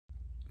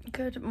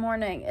Good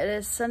morning. It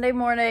is Sunday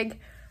morning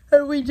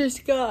and we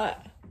just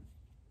got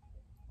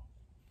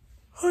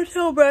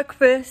hotel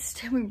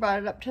breakfast and we brought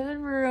it up to the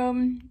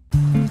room.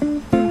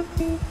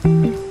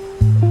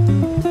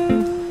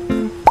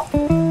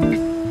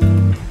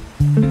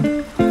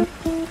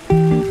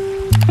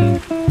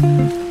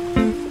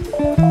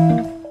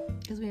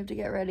 Because we have to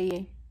get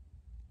ready.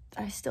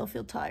 I still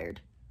feel tired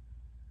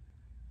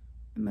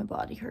and my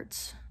body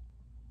hurts.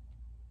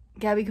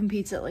 Gabi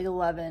competes at like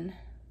 11.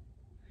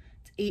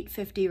 It's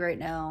 8:50 right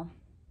now,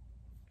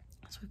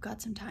 so we've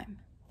got some time.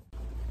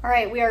 All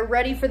right, we are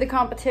ready for the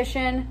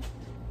competition.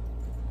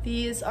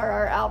 These are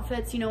our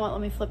outfits. You know what?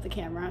 Let me flip the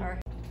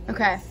camera.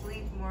 Okay.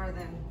 Sleep more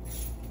than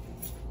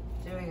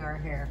doing our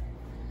hair.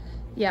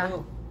 Yeah.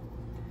 Oh.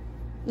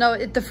 No,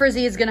 the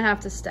frizzy is gonna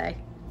have to stay.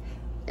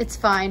 It's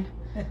fine.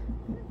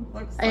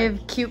 I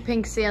have cute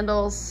pink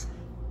sandals.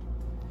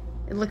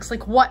 It looks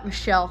like what,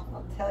 Michelle?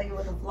 I'll tell you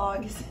what the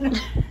vlog is in.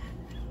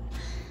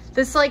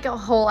 This like a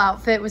whole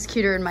outfit was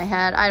cuter in my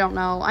head. I don't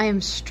know. I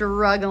am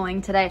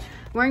struggling today.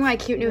 I'm wearing my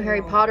cute new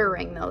Harry Potter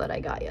ring though that I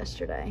got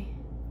yesterday.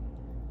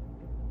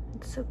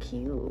 It's so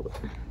cute.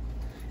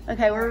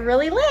 Okay, we're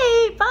really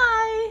late.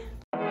 Bye.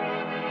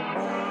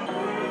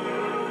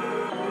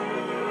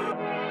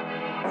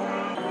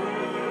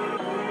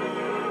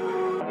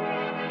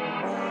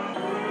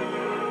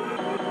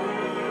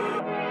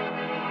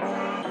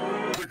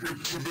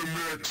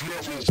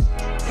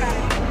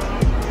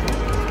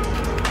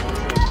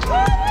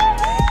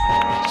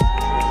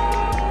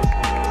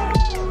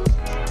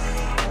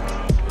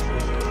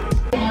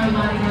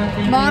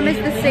 Mom is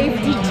the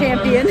safety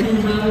champion.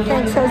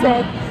 Thanks,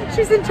 Jose.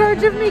 She's in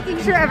charge of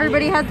making sure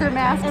everybody has their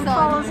masks and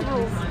follows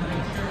rules.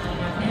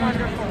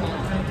 Wonderful.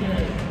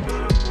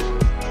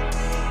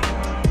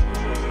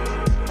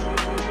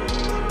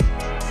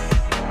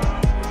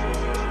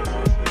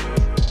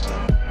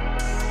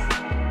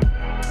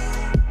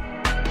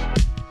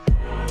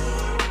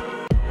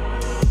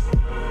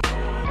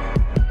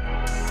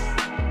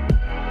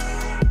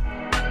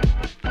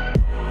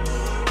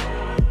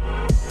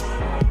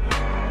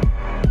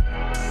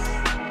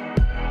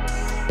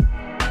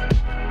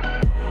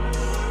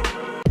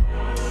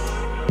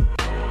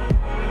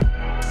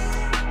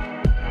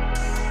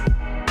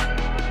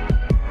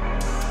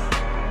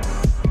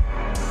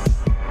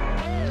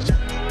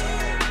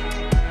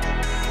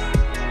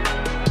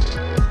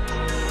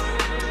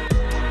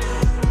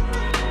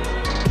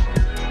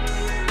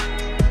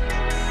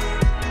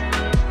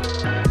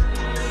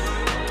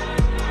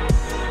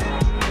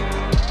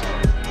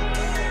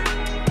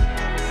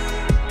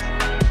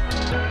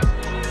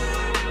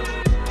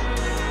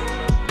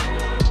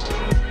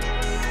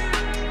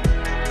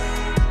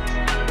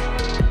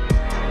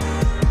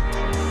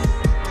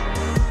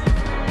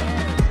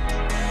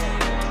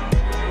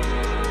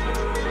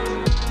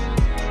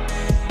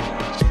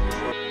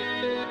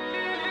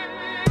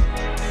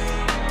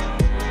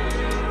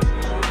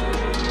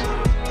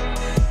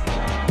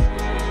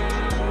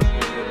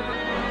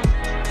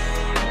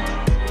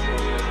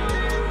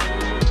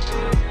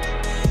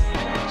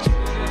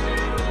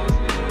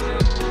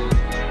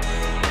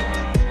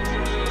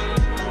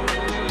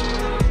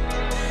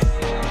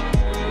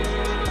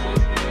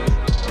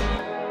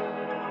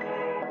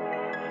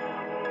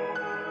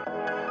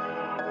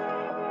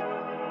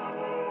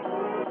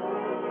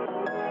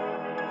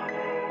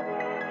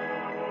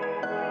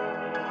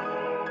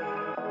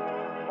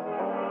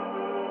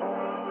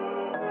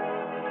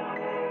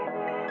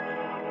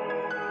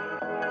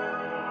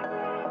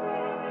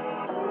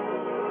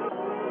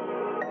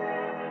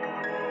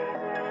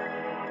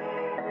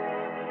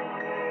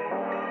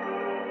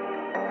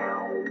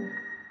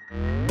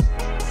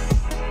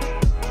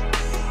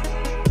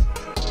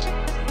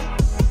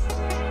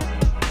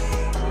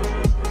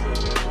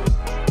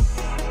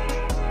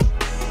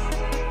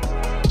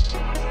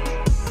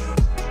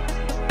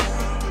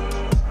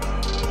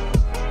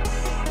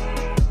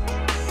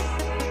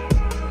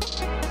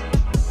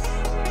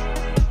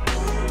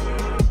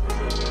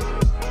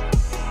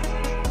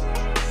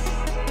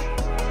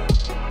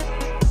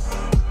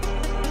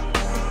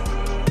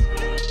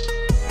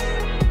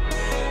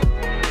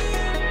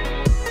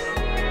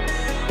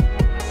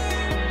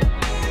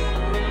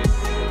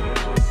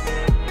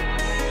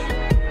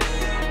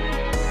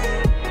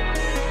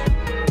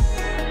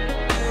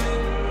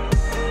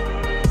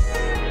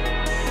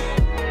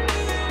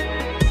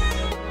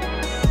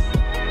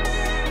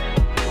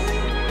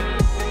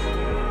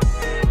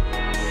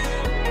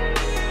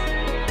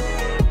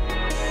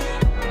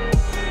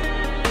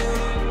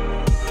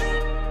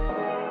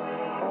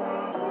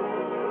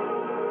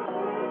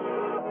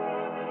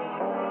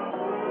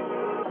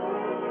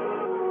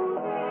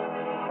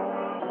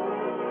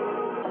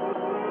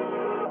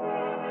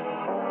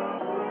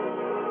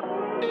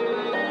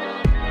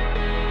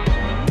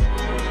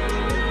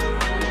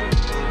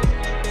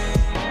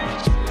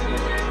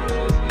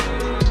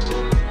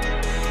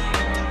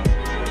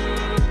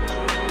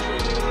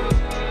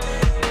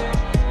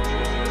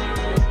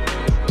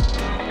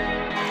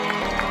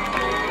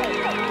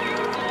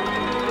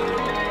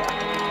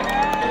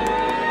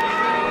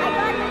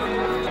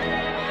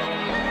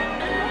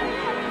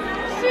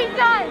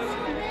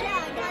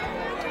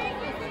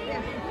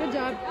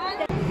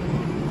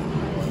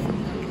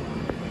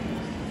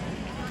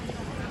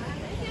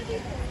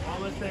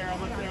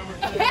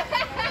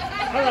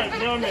 All right,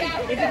 now I'm ready.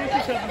 Introduce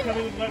yourself and tell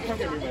me what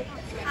program you're with.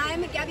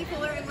 I'm Gabi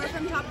Fuller, and we're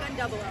from Top Gun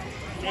 00.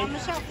 I'm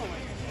Michelle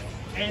Fuller.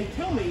 And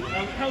tell me,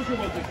 how's your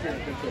wealth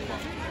experience been so far?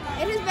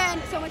 It has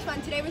been so much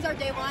fun. Today was our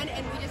day one,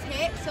 and we just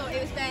hit, so it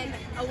has been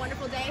a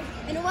wonderful day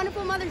and a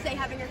wonderful Mother's Day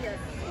having her here.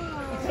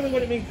 Tell me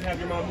what it means to have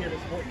your mom here to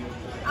support you.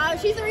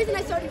 She's the reason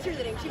I started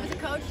cheerleading. She was a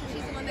coach.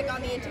 She's the one that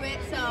got me into it,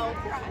 so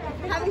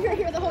having her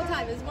here the whole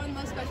time is one of the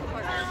most special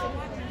parts.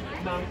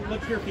 Mom,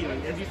 what's your feeling?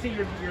 As you see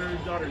your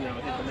daughter now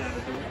hit the mat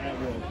at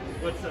World,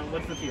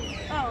 what's the feeling?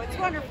 Oh, it's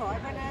wonderful. I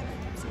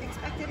wouldn't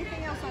expect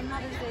anything else on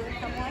Mother's Day to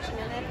come watching,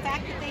 and the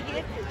fact that they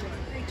hit,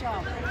 great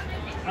job.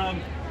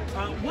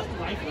 What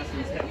life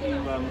lessons have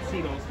you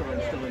seen All-Star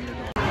instill in your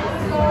daughter?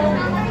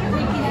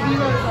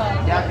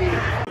 Gabi.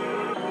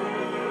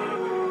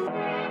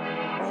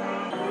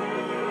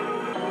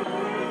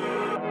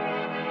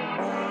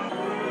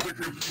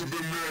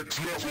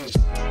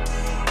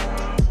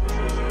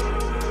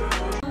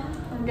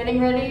 I'm getting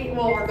ready.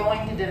 Well, we're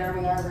going to dinner.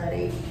 We aren't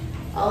ready.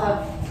 I'll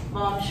have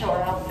Mom show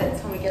our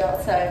outfits when we get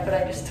outside, but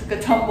I just took a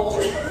tumble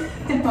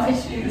in my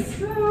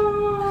shoes.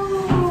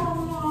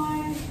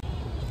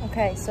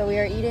 Okay, so we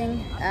are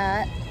eating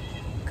at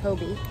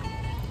Kobe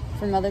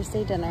for Mother's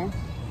Day dinner.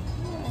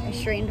 I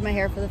straightened my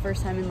hair for the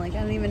first time in like,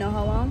 I don't even know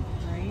how long.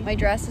 My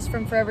dress is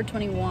from Forever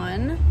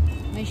 21.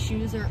 My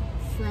shoes are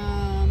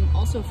from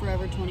also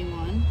Forever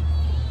 21.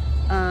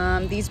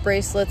 These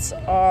bracelets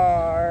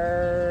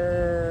are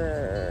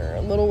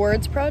Little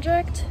Words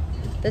Project.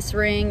 This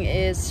ring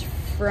is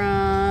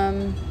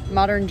from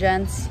Modern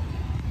Gents.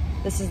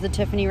 This is the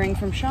Tiffany ring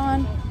from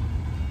Sean.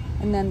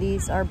 And then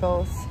these are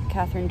both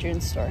Catherine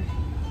June's store.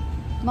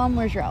 Mom,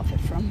 where's your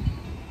outfit from?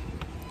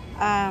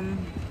 I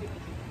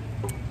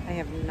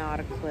have not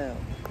a clue.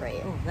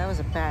 Great. Oh, that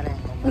was a bad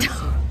angle.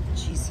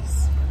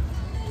 Jesus.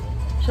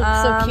 She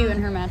looks so cute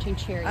in her matching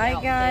cherry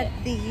outfit. got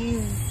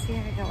these.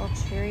 Yeah, I got little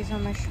cherries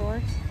on my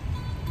shorts.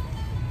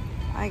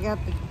 I got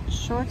the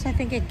shorts, I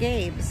think, at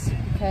Gabe's.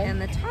 Okay. And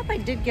the top I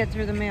did get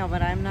through the mail,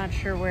 but I'm not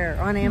sure where.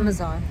 On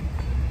Amazon.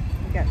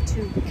 I got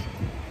two.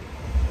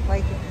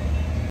 Like it.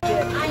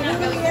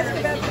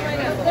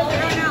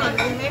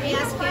 Maybe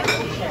ask him.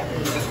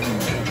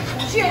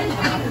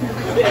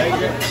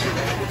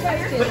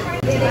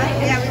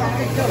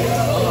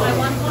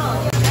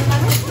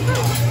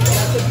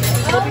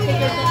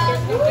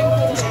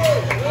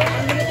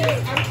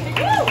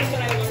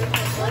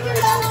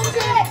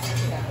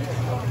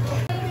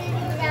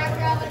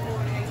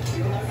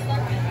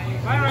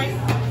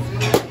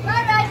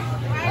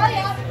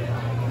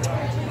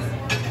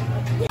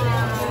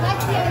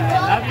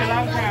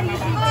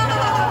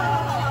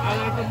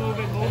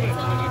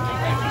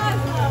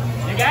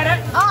 You got it?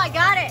 Oh, I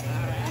got it.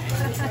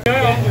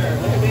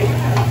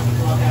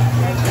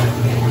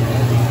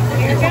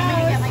 Here's me to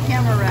get my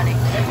camera ready.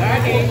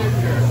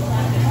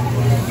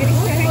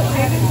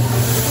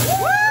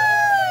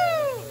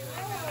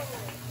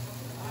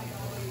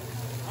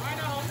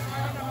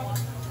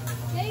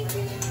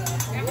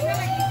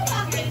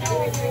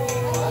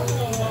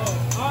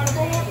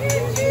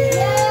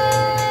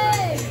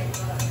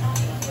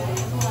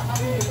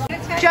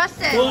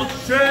 Justin.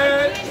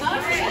 Bullshit!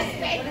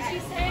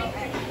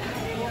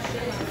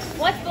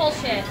 What's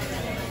bullshit?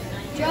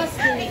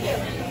 Justin.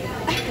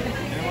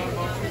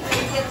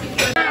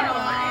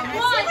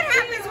 What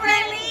happens when I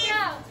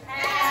leave?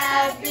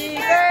 Happy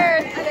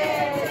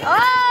birthday. Oh!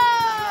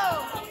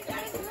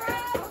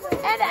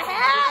 And a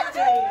hat.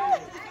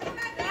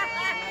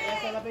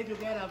 Celebrate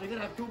together. We're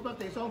gonna have two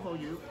birthday songs for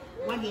you.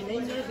 One in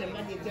English and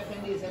one in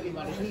Japanese.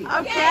 Everybody, please.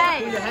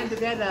 Okay. Put your hand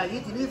together.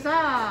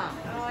 Yichi-ni-sa.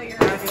 Oh, you're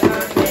Happy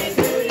birthday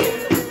to you.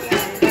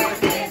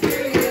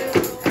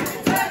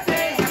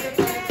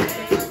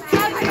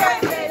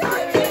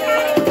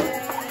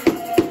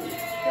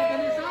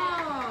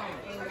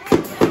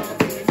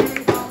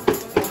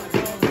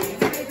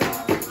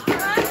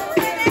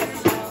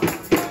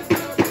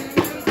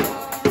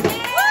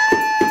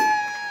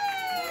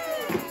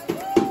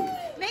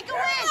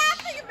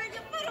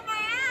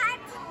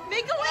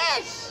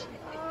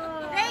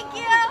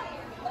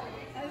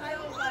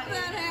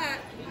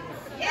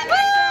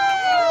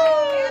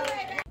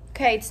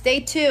 Okay, it's day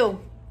 2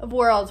 of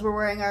Worlds. We're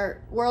wearing our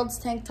Worlds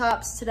tank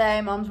tops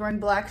today. Mom's wearing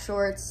black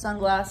shorts,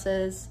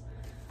 sunglasses.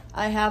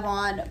 I have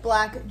on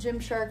black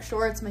Gymshark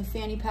shorts, my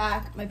fanny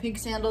pack, my pink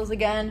sandals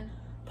again,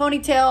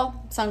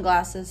 ponytail,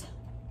 sunglasses,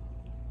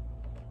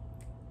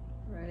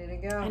 Ready to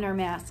go. and our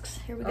masks.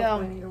 Here we I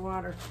go. need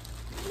water.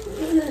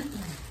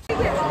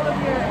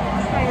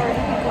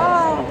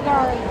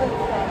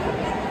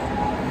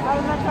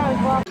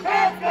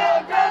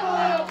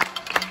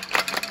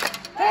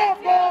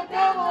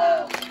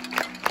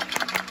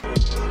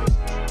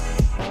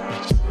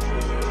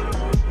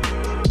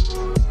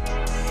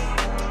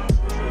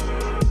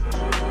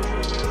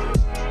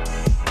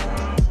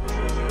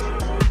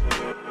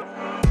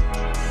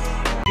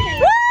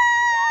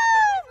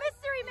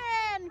 Mystery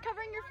Man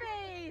covering your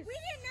face. We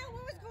didn't know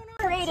what was going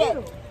on. Read it.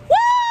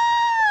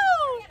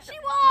 Woo! She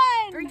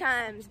won! 3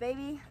 times,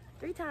 baby.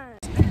 3 times.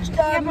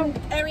 Yeah, but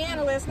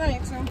Ariana last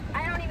night, so.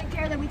 I don't even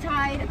care that we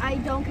tied. I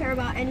don't care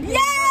about anything.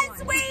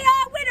 Yes, we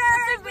are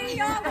winners.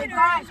 We are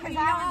winners. We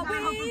are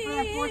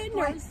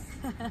winners.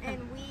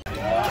 And we. Oh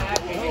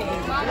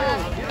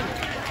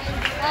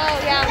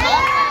yeah,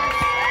 Mama.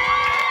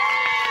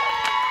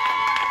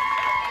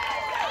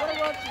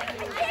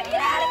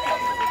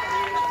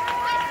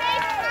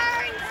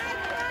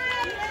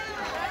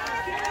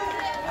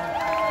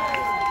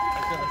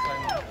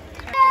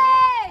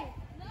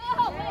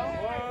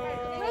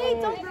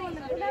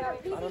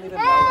 I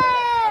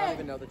don't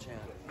even know the chant.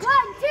 1,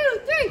 2,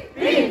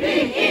 3.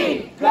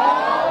 BBE,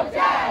 go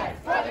Jazz!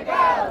 For the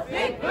girls,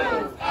 big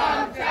boots,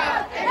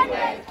 trout,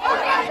 anyway,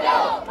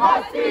 Orlando,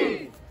 must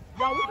be!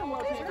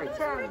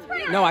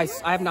 No, I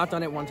have not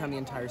done it one time the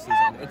entire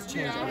season. It's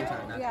changed every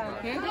time.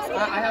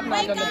 I have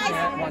not done the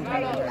chant one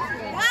time the entire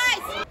season.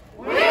 Guys!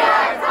 We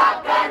are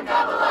Top Gun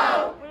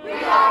 00! We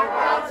are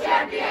world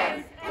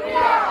champions! We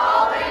are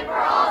all in for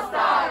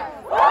All-Star!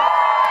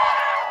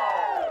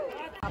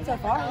 So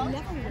far.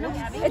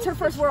 It's her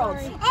first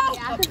Worlds. Oh,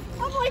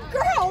 I'm like,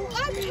 girl,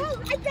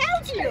 I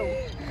found you.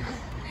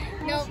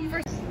 No,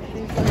 first.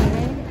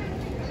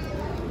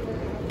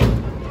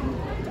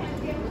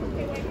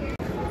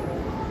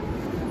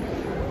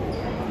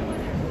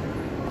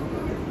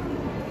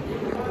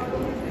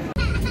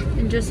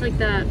 And just like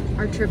that,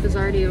 our trip is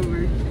already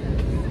over.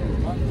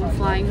 We're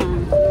flying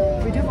home.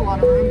 We do have a lot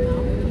of room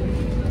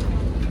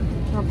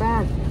though. Not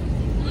bad.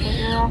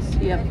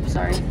 Yep,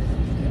 sorry.